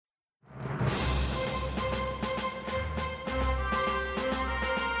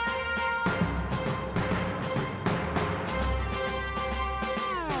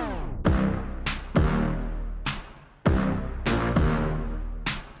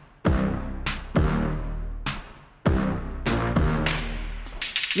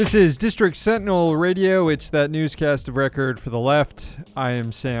This is District Sentinel Radio. It's that newscast of record for the left. I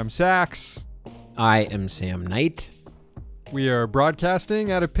am Sam Sachs. I am Sam Knight. We are broadcasting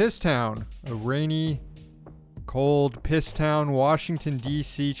out of Pisstown, a rainy, cold Pisstown, Washington,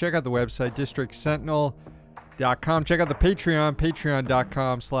 D.C. Check out the website, districtsentinel.com. Check out the Patreon,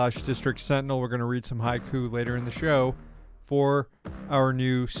 patreon.com/District Sentinel. We're going to read some haiku later in the show for our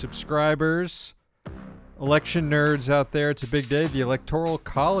new subscribers. Election nerds out there, it's a big day. The Electoral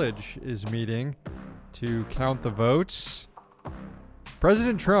College is meeting to count the votes.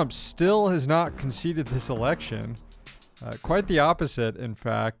 President Trump still has not conceded this election. Quite the opposite, in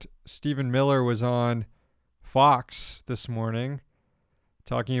fact. Stephen Miller was on Fox this morning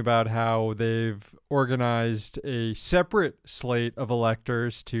talking about how they've organized a separate slate of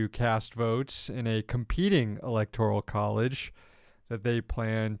electors to cast votes in a competing electoral college that they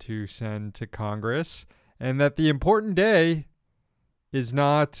plan to send to Congress, and that the important day is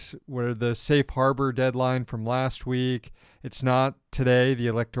not where the safe harbor deadline from last week. It's not today, the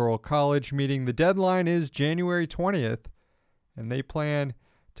Electoral College meeting. The deadline is January 20th, and they plan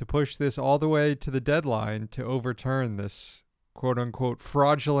to push this all the way to the deadline to overturn this quote-unquote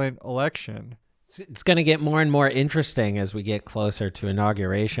fraudulent election. It's going to get more and more interesting as we get closer to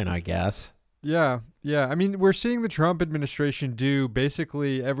inauguration, I guess. Yeah. I mean, we're seeing the Trump administration do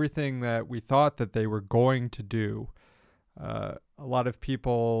basically everything that we thought that they were going to do. A lot of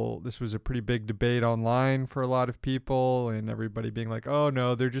people, this was a pretty big debate online for a lot of people, and everybody being like, oh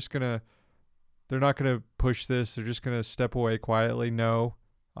no, they're not going to push this. They're just going to step away quietly. No,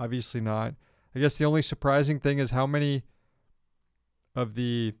 obviously not. I guess the only surprising thing is how many of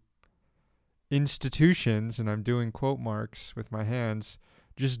the institutions, and I'm doing quote marks with my hands,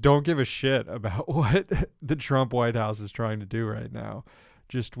 just don't give a shit about what the Trump White House is trying to do right now.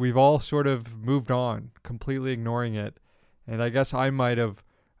 Just, we've all sort of moved on, completely ignoring it. And I guess I might have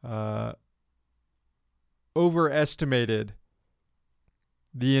overestimated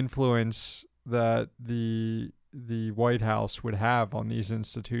the influence that the White House would have on these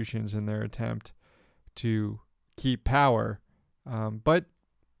institutions in their attempt to keep power. But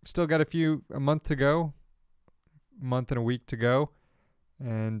still got a month to go, month and a week to go.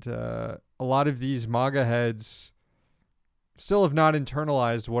 And a lot of these MAGA heads still have not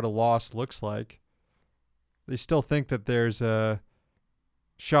internalized what a loss looks like. They still think that there's a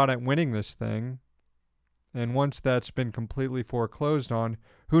shot at winning this thing. And once that's been completely foreclosed on,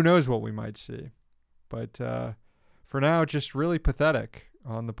 who knows what we might see. But for now, just really pathetic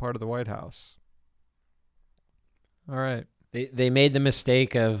on the part of the White House. All right. They made the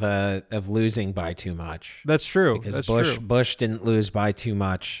mistake of losing by too much. That's true. Because Bush didn't lose by too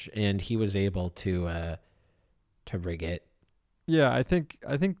much, and he was able to rig it. Yeah, I think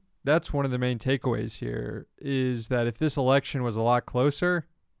that's one of the main takeaways here is that if this election was a lot closer,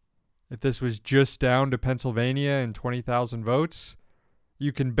 if this was just down to Pennsylvania and 20,000 votes,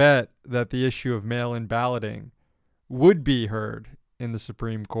 you can bet that the issue of mail-in balloting would be heard in the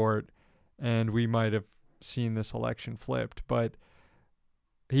Supreme Court, and we might have seen this election flipped. But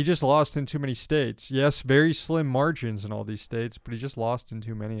he just lost in too many states. Yes, very slim margins in all these states, but he just lost in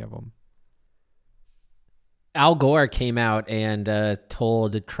too many of them. Al Gore came out and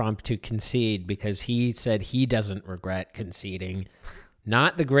told Trump to concede because he said he doesn't regret conceding.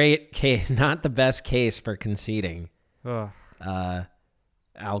 Not the great case, not the best case for conceding. Al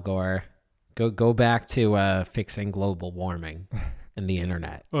Gore, go back to fixing global warming and the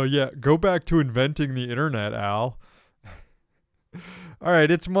internet. Oh yeah, go back to inventing the internet, Al. All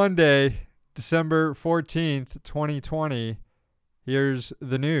right, it's Monday, December 14th, 2020. Here's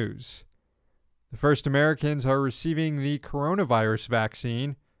the news. The first Americans are receiving the coronavirus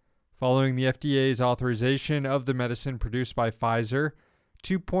vaccine. Following the FDA's authorization of the medicine produced by Pfizer,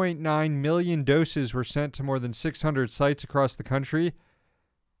 2.9 million doses were sent to more than 600 sites across the country.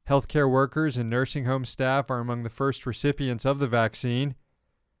 Healthcare workers and nursing home staff are among the first recipients of the vaccine.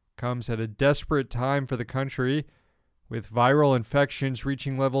 Comes at a desperate time for the country, with viral infections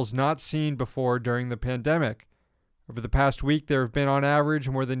reaching levels not seen before during the pandemic. Over the past week, there have been on average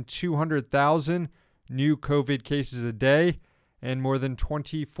more than 200,000 new COVID cases a day and more than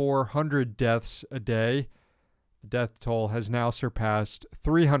 2,400 deaths a day. The death toll has now surpassed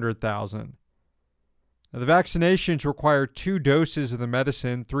 300,000. Now, the vaccinations require 2 doses of the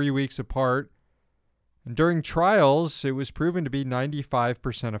medicine 3 weeks apart. And during trials, it was proven to be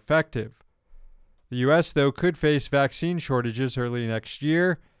 95% effective. The U.S., though, could face vaccine shortages early next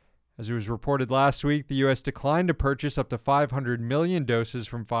year. As it was reported last week, the U.S. declined to purchase up to 500 million doses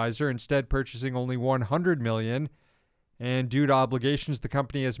from Pfizer, instead purchasing only 100 million. And due to obligations the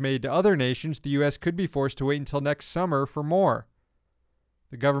company has made to other nations, the U.S. could be forced to wait until next summer for more.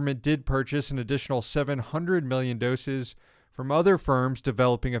 The government did purchase an additional 700 million doses from other firms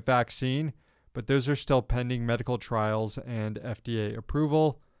developing a vaccine, but those are still pending medical trials and FDA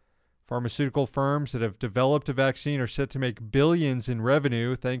approval. Pharmaceutical firms that have developed a vaccine are set to make billions in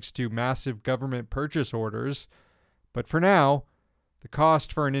revenue thanks to massive government purchase orders. But for now, the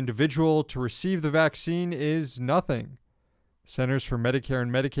cost for an individual to receive the vaccine is nothing. Centers for Medicare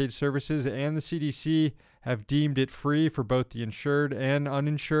and Medicaid Services and the CDC have deemed it free for both the insured and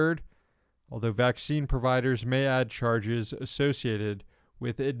uninsured, although vaccine providers may add charges associated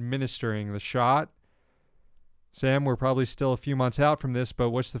with administering the shot. Sam, we're probably still a few months out from this,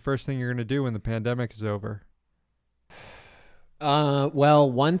 but what's the first thing you're going to do when the pandemic is over?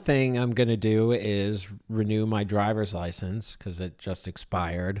 Well, one thing I'm going to do is renew my driver's license because it just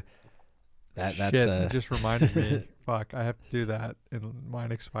expired. Shit, you just reminded me. Fuck, I have to do that. And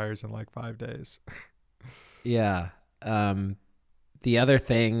mine expires in like 5 days. Yeah. The other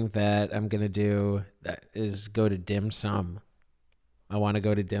thing that I'm going to do is go to dim sum. I want to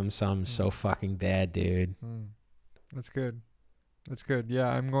go to dim sum so fucking bad, dude. That's good. That's good. Yeah,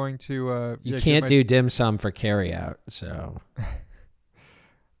 I'm going to... you can't do dim sum for carry out, so...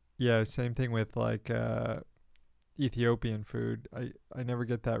 Yeah, same thing with like Ethiopian food. I never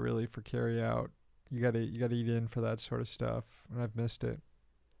get that really for carry out. You gotta eat in for that sort of stuff, and I've missed it.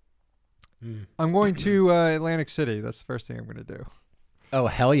 I'm going to Atlantic City. That's the first thing I'm going to do. Oh,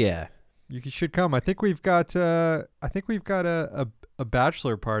 hell yeah. You should come. I think we've got a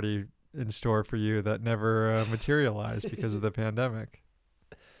bachelor party in store for you that never materialized because of the pandemic.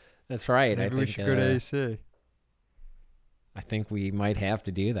 That's right. Maybe we should go to AC. I think we might have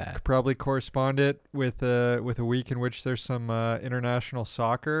to do that. Could probably correspond it with a week in which there's some international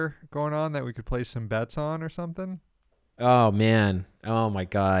soccer going on that we could place some bets on or something. Oh man. Oh my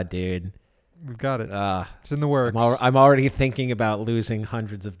God, dude. We've got it. It's in the works. I'm already thinking about losing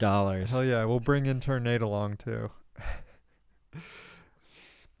hundreds of dollars. Hell yeah. We'll bring intern Nate along too.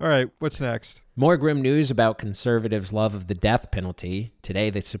 All right. What's next? More grim news about conservatives' love of the death penalty. Today,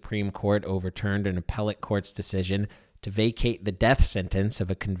 the Supreme Court overturned an appellate court's decision to vacate the death sentence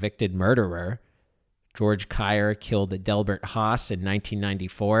of a convicted murderer. George Kyer killed Delbert Haas in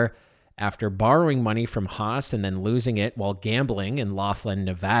 1994 after borrowing money from Haas and then losing it while gambling in Laughlin,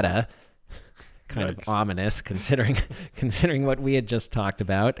 Nevada. Kind of ominous considering what we had just talked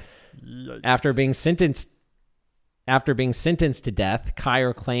about. Yikes. After being sentenced to death,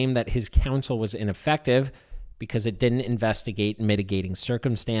 Kyer claimed that his counsel was ineffective because it didn't investigate mitigating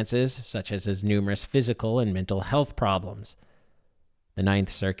circumstances, such as his numerous physical and mental health problems. The Ninth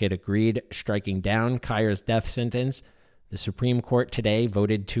Circuit agreed, striking down Kyer's death sentence. The Supreme Court today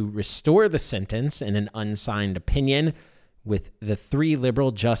voted to restore the sentence in an unsigned opinion, with the 3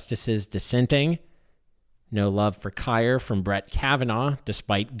 liberal justices dissenting. No love for Kyer from Brett Kavanaugh,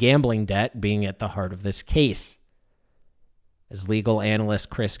 despite gambling debt being at the heart of this case. As legal analyst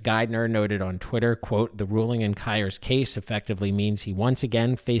Chris Geidner noted on Twitter, quote, "The ruling in Kyer's case effectively means he once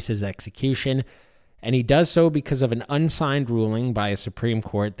again faces execution, and he does so because of an unsigned ruling by a Supreme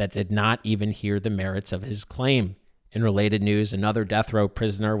Court that did not even hear the merits of his claim." In related news, another death row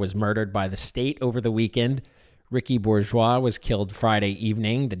prisoner was murdered by the state over the weekend. Ricky Bourgeois was killed Friday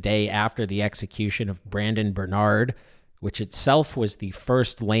evening, the day after the execution of Brandon Bernard, which itself was the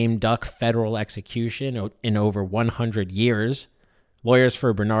first lame duck federal execution in over 100 years. Lawyers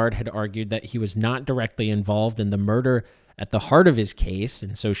for Bernard had argued that he was not directly involved in the murder at the heart of his case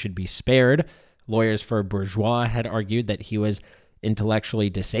and so should be spared. Lawyers for Bourgeois had argued that he was intellectually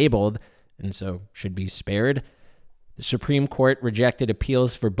disabled and so should be spared. The Supreme Court rejected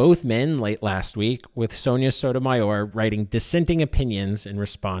appeals for both men late last week, with Sonia Sotomayor writing dissenting opinions in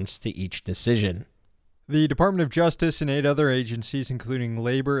response to each decision. The Department of Justice and 8 other agencies, including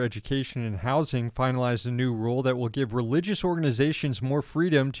Labor, Education, and Housing, finalized a new rule that will give religious organizations more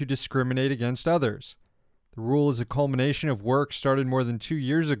freedom to discriminate against others. The rule is a culmination of work started more than 2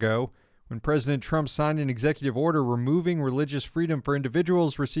 years ago when President Trump signed an executive order removing religious freedom for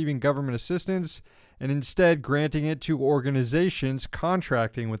individuals receiving government assistance and instead granting it to organizations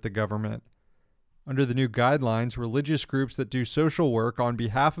contracting with the government. Under the new guidelines, religious groups that do social work on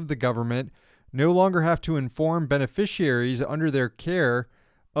behalf of the government no longer have to inform beneficiaries under their care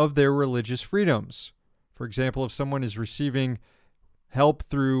of their religious freedoms. For example, if someone is receiving help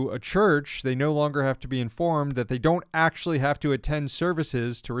through a church, they no longer have to be informed that they don't actually have to attend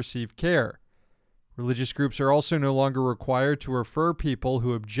services to receive care. Religious groups are also no longer required to refer people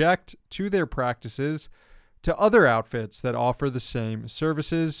who object to their practices to other outfits that offer the same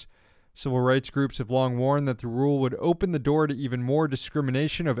services. Civil rights groups have long warned that the rule would open the door to even more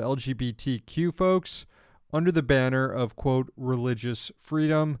discrimination of LGBTQ folks. under the banner of, quote, religious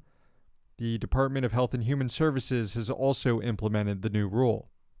freedom. The Department of Health and Human Services has also implemented the new rule.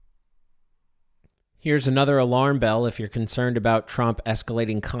 Here's another alarm bell if you're concerned about Trump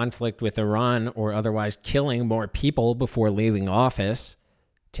escalating conflict with Iran or otherwise killing more people before leaving office.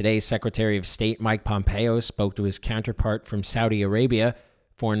 Today, Secretary of State Mike Pompeo spoke to his counterpart from Saudi Arabia,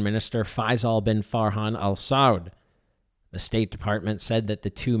 Foreign Minister Faisal bin Farhan al Saud. The State Department said that the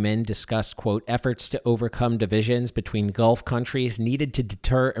two men discussed, quote, efforts to overcome divisions between Gulf countries needed to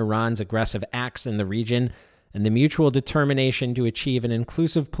deter Iran's aggressive acts in the region and the mutual determination to achieve an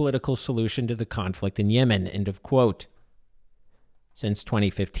inclusive political solution to the conflict in Yemen, end of quote. Since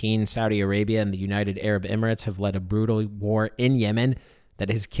 2015, Saudi Arabia and the United Arab Emirates have led a brutal war in Yemen that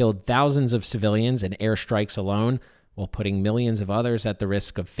has killed thousands of civilians in airstrikes alone, while putting millions of others at the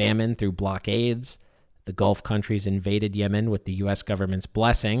risk of famine through blockades. The Gulf countries invaded Yemen with the U.S. government's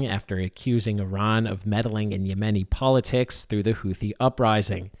blessing after accusing Iran of meddling in Yemeni politics through the Houthi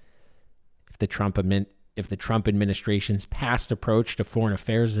uprising. If the Trump administration's past approach to foreign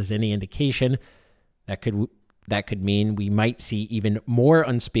affairs is any indication, that could mean we might see even more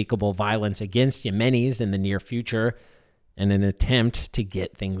unspeakable violence against Yemenis in the near future in an attempt to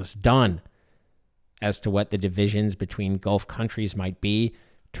get things done. As to what the divisions between Gulf countries might be,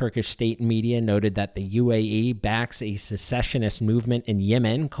 Turkish state media noted that the UAE backs a secessionist movement in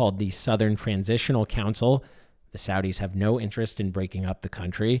Yemen called the Southern Transitional Council. The Saudis have no interest in breaking up the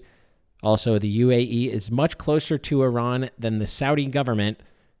country. Also, the UAE is much closer to Iran than the Saudi government.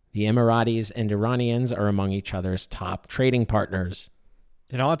 The Emiratis and Iranians are among each other's top trading partners.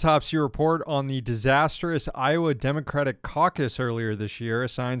 An autopsy report on the disastrous Iowa Democratic caucus earlier this year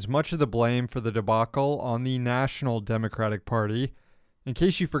assigns much of the blame for the debacle on the National Democratic Party. In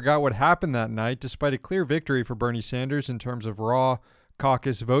case you forgot what happened that night, despite a clear victory for Bernie Sanders in terms of raw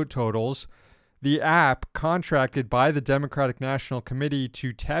caucus vote totals, the app contracted by the Democratic National Committee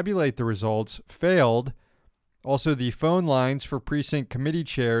to tabulate the results failed. Also, the phone lines for precinct committee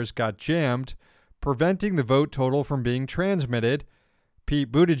chairs got jammed, preventing the vote total from being transmitted.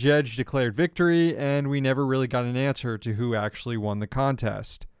 Pete Buttigieg declared victory, and we never really got an answer to who actually won the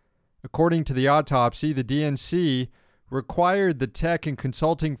contest. According to the autopsy, the DNC required the tech and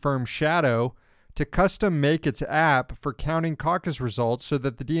consulting firm Shadow to custom make its app for counting caucus results so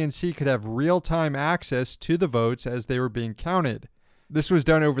that the DNC could have real-time access to the votes as they were being counted. This was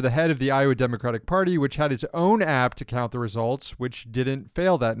done over the head of the Iowa Democratic Party, which had its own app to count the results, which didn't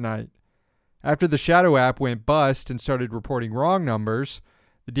fail that night. After the Shadow app went bust and started reporting wrong numbers,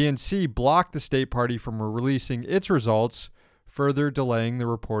 the DNC blocked the state party from releasing its results, further delaying the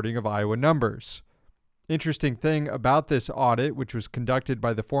reporting of Iowa numbers. Interesting thing about this audit, which was conducted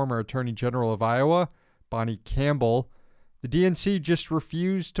by the former Attorney General of Iowa, Bonnie Campbell, the DNC just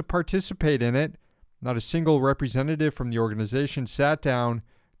refused to participate in it. Not a single representative from the organization sat down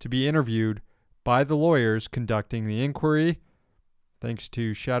to be interviewed by the lawyers conducting the inquiry. Thanks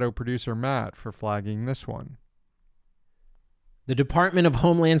to Shadow producer Matt for flagging this one. The Department of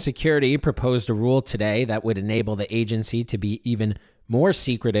Homeland Security proposed a rule today that would enable the agency to be even more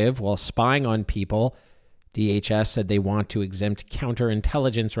secretive while spying on people. DHS said they want to exempt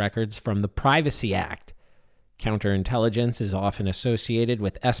counterintelligence records from the Privacy Act. Counterintelligence is often associated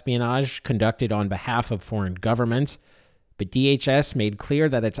with espionage conducted on behalf of foreign governments, but DHS made clear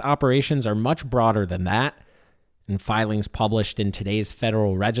that its operations are much broader than that. In filings published in today's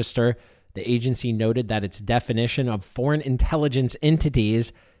Federal Register, the agency noted that its definition of foreign intelligence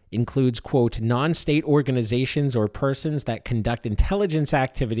entities includes, quote, non-state organizations or persons that conduct intelligence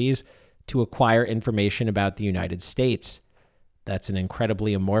activities to acquire information about the United States. That's an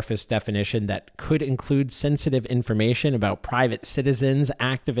incredibly amorphous definition that could include sensitive information about private citizens,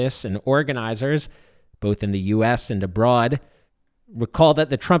 activists, and organizers, both in the U.S. and abroad. Recall that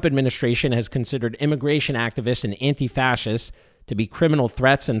the Trump administration has considered immigration activists and anti-fascists to be criminal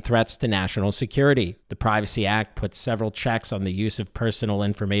threats and threats to national security. The Privacy Act puts several checks on the use of personal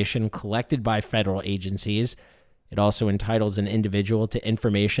information collected by federal agencies. It also entitles an individual to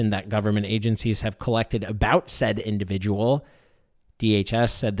information that government agencies have collected about said individual.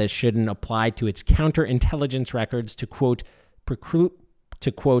 DHS said this shouldn't apply to its counterintelligence records to, quote,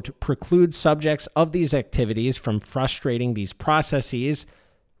 preclude subjects of these activities from frustrating these processes,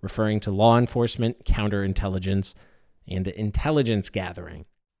 referring to law enforcement, counterintelligence, and intelligence gathering.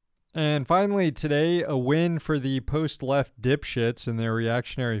 And finally, today, a win for the post-left dipshits and their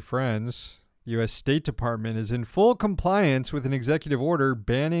reactionary friends. The U.S. State Department is in full compliance with an executive order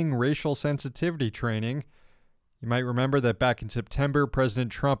banning racial sensitivity training. You might remember that back in September,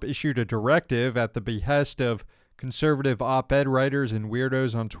 President Trump issued a directive at the behest of conservative op-ed writers and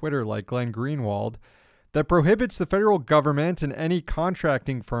weirdos on Twitter like Glenn Greenwald that prohibits the federal government and any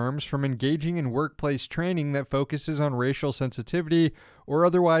contracting firms from engaging in workplace training that focuses on racial sensitivity or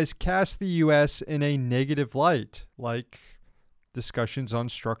otherwise casts the U.S. in a negative light, like discussions on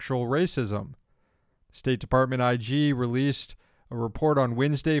structural racism. State Department IG released a report on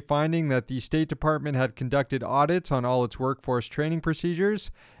Wednesday finding that the State Department had conducted audits on all its workforce training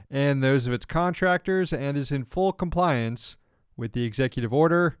procedures and those of its contractors and is in full compliance with the executive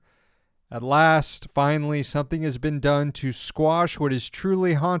order. At last, finally, something has been done to squash what is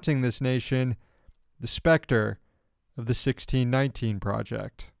truly haunting this nation, the specter of the 1619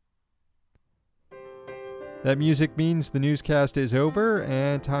 Project. That music means the newscast is over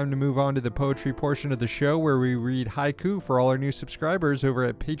and time to move on to the poetry portion of the show where we read haiku for all our new subscribers over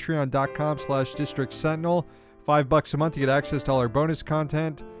at patreon.com/District Sentinel. $5 a month to get access to all our bonus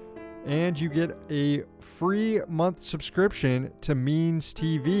content. And you get a free month subscription to Means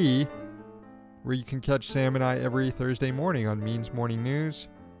TV, where you can catch Sam and I every Thursday morning on Means Morning News.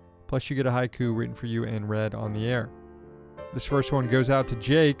 Plus you get a haiku written for you and read on the air. This first one goes out to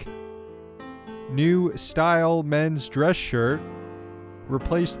Jake. New style men's dress shirt.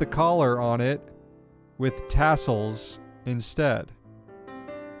 Replace the collar on it with tassels instead.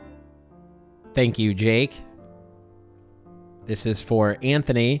 Thank you, Jake. This is for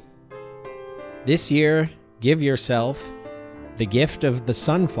Anthony. This year, give yourself the gift of the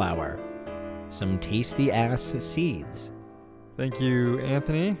sunflower. Some tasty ass seeds. Thank you,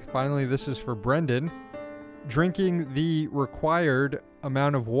 Anthony. Finally, this is for Brendan. Drinking the required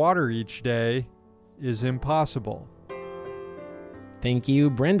amount of water each day is impossible. Thank you,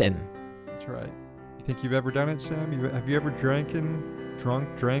 Brendan. That's right. You think you've ever done it, Sam? Have you ever drank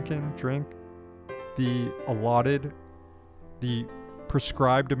the allotted, the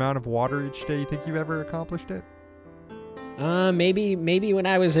prescribed amount of water each day? You think you've ever accomplished it? Maybe when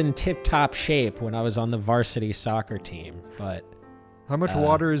I was in tip-top shape, when I was on the varsity soccer team, but... How much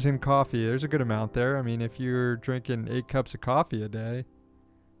water is in coffee? There's a good amount there. I mean, if you're drinking 8 cups of coffee a day.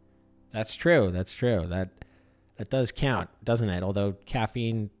 That's true. That does count, doesn't it? Although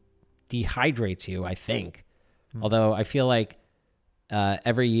caffeine dehydrates you, I think. Although I feel like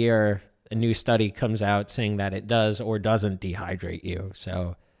every year a new study comes out saying that it does or doesn't dehydrate you.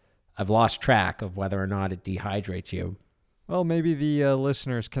 So I've lost track of whether or not it dehydrates you. Well, maybe the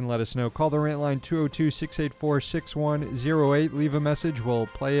listeners can let us know. Call the rant line 202-684-6108. Leave a message. We'll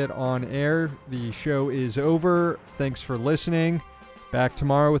play it on air. The show is over. Thanks for listening. Back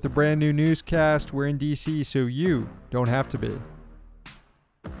tomorrow with a brand new newscast. We're in D.C., so you don't have to be.